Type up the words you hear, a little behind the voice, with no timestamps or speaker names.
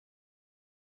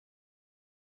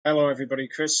Hello everybody,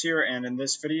 Chris here, and in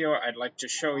this video I'd like to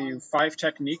show you 5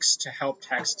 techniques to help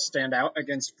text stand out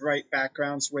against bright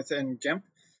backgrounds within GIMP.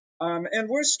 And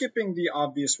we're skipping the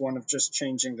obvious one of just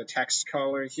changing the text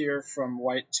color here from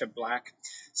white to black.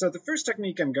 So the first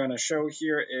technique I'm going to show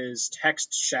here is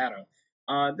text shadow.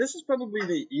 This is probably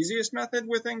the easiest method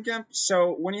within GIMP.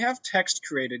 So when you have text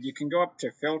created, you can go up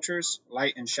to Filters,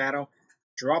 Light and Shadow,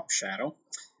 Drop Shadow,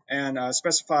 and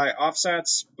specify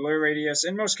offsets, blur radius.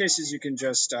 In most cases, you can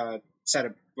just set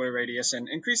a blur radius and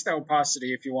increase the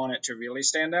opacity if you want it to really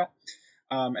stand out.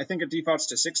 I think it defaults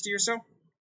to 60 or so.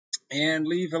 And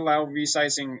leave allow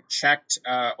resizing checked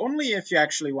only if you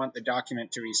actually want the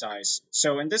document to resize.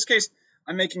 So in this case,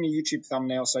 I'm making a YouTube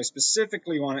thumbnail, so I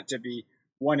specifically want it to be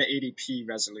 180p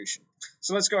resolution.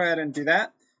 So let's go ahead and do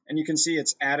that. And you can see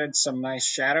it's added some nice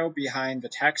shadow behind the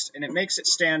text, and it makes it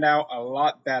stand out a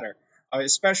lot better.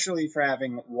 Especially for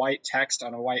having white text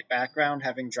on a white background,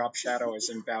 having drop shadow is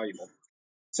invaluable.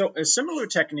 So a similar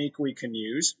technique we can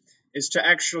use is to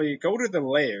actually go to the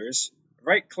layers,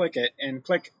 right click it, and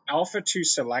click Alpha to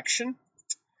Selection.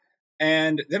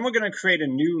 And then we're going to create a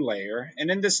new layer. And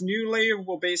in this new layer,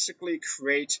 we'll basically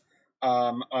create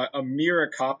a mirror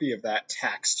copy of that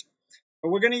text.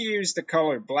 But we're going to use the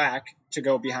color black to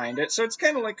go behind it. So it's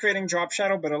kind of like creating drop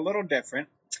shadow, but a little different.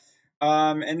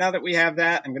 And now that we have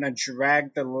that, I'm going to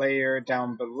drag the layer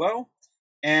down below.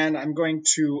 And I'm going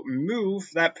to move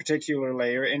that particular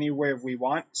layer anywhere we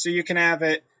want. So you can have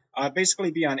it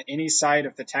basically be on any side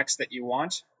of the text that you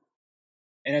want.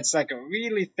 And it's like a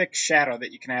really thick shadow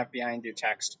that you can have behind your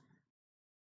text.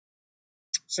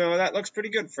 So that looks pretty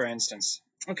good, for instance.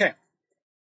 Okay.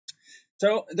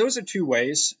 So those are 2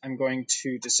 ways. I'm going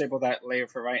to disable that layer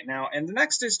for right now. And the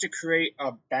next is to create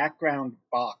a background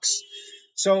box.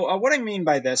 So what I mean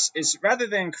by this is rather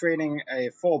than creating a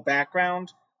full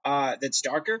background that's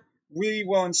darker, we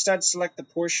will instead select the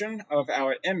portion of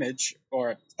our image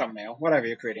or thumbnail, whatever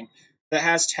you're creating, that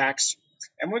has text.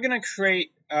 And we're going to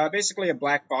create basically a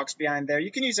black box behind there.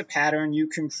 You can use a pattern. You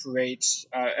can create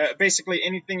basically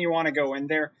anything you want to go in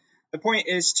there. The point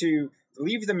is to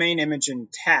leave the main image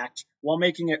intact while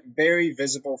making it very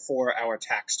visible for our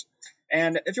text.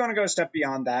 And if you want to go a step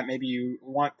beyond that, maybe you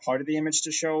want part of the image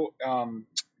to show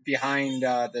behind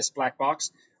this black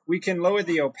box, we can lower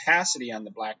the opacity on the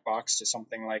black box to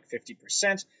something like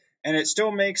 50%, and it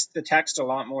still makes the text a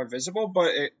lot more visible,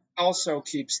 but it also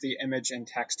keeps the image and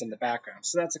text in the background.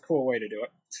 So that's a cool way to do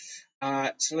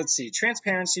it. So let's see,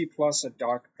 transparency plus a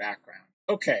dark background.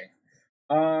 Okay.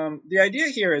 The idea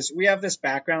here is we have this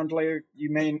background layer.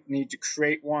 You may need to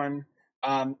create one,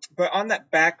 but on that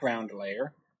background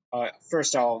layer,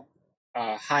 first I'll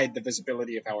hide the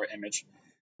visibility of our image.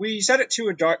 We set it to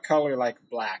a dark color like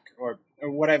black, or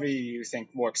whatever you think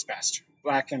works best.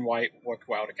 Black and white work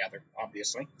well together,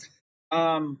 obviously.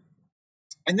 And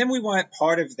then we want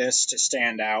part of this to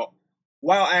stand out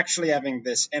while actually having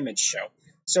this image show.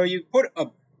 So you put a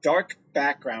dark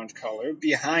background color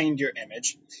behind your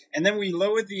image, and then we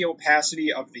lower the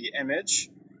opacity of the image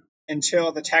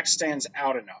until the text stands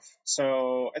out enough.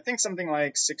 So I think something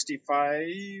like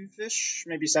 65-ish,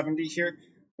 maybe 70 here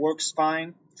works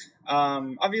fine.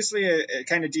 Obviously, it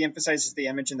kind of de-emphasizes the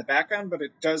image in the background, but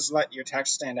it does let your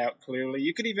text stand out clearly.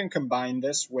 You could even combine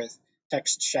this with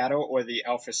text shadow or the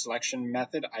alpha selection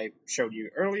method I showed you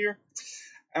earlier.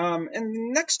 And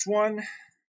the next one,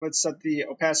 let's set the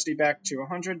opacity back to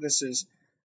 100. This is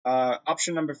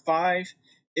option number 5,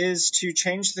 is to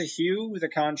change the hue, the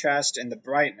contrast, and the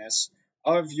brightness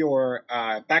of your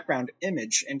background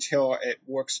image until it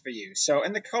works for you. So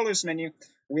in the colors menu,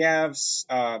 we have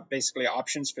basically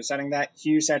options for setting that: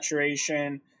 hue,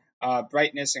 saturation,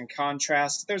 brightness, and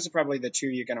contrast. Those are probably the 2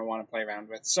 you're going to want to play around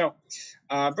with. So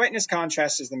brightness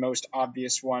contrast is the most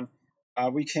obvious one.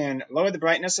 We can lower the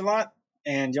brightness a lot,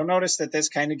 and you'll notice that this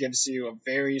kind of gives you a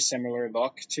very similar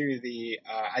look to the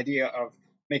idea of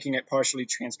making it partially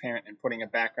transparent and putting a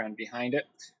background behind it.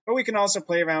 But we can also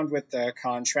play around with the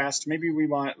contrast. Maybe we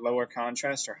want lower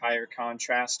contrast or higher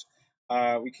contrast.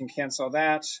 We can cancel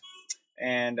that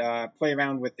and play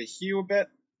around with the hue a bit.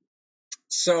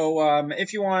 So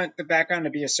if you want the background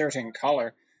to be a certain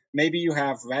color, maybe you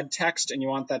have red text and you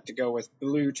want that to go with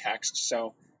blue text.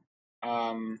 So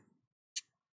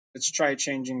let's try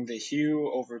changing the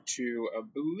hue over to a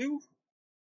blue.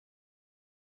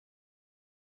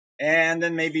 And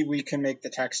then maybe we can make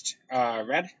the text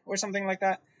red or something like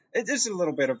that. It is a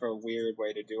little bit of a weird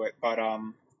way to do it, but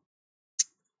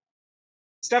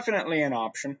it's definitely an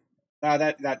option.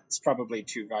 That's probably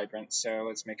too vibrant, so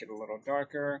let's make it a little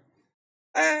darker.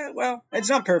 Well, it's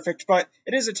not perfect, but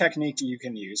it is a technique you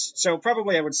can use. So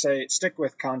probably I would say stick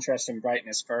with contrast and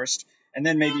brightness first, and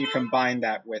then maybe you combine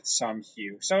that with some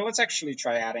hue. So let's actually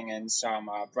try adding in some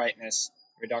brightness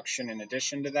reduction in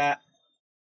addition to that.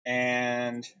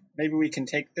 And maybe we can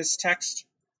take this text,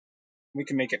 we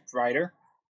can make it brighter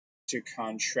to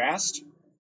contrast.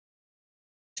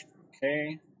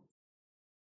 Okay,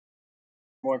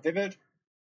 more vivid.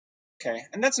 Okay,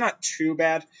 and that's not too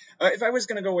bad. If I was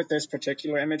going to go with this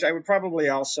particular image, I would probably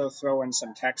also throw in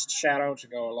some text shadow to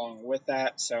go along with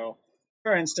that. So,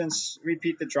 for instance,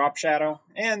 repeat the drop shadow,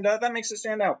 and that makes it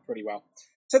stand out pretty well.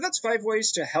 So that's 5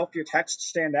 ways to help your text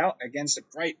stand out against a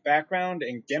bright background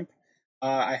in GIMP.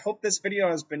 I hope this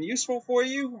video has been useful for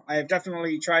you. I have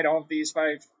definitely tried all of these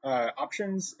 5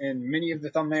 options in many of the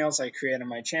thumbnails I create on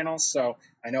my channel, so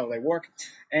I know they work.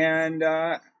 And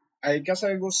I guess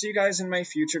I will see you guys in my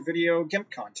future video GIMP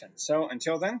content. So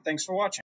until then, thanks for watching.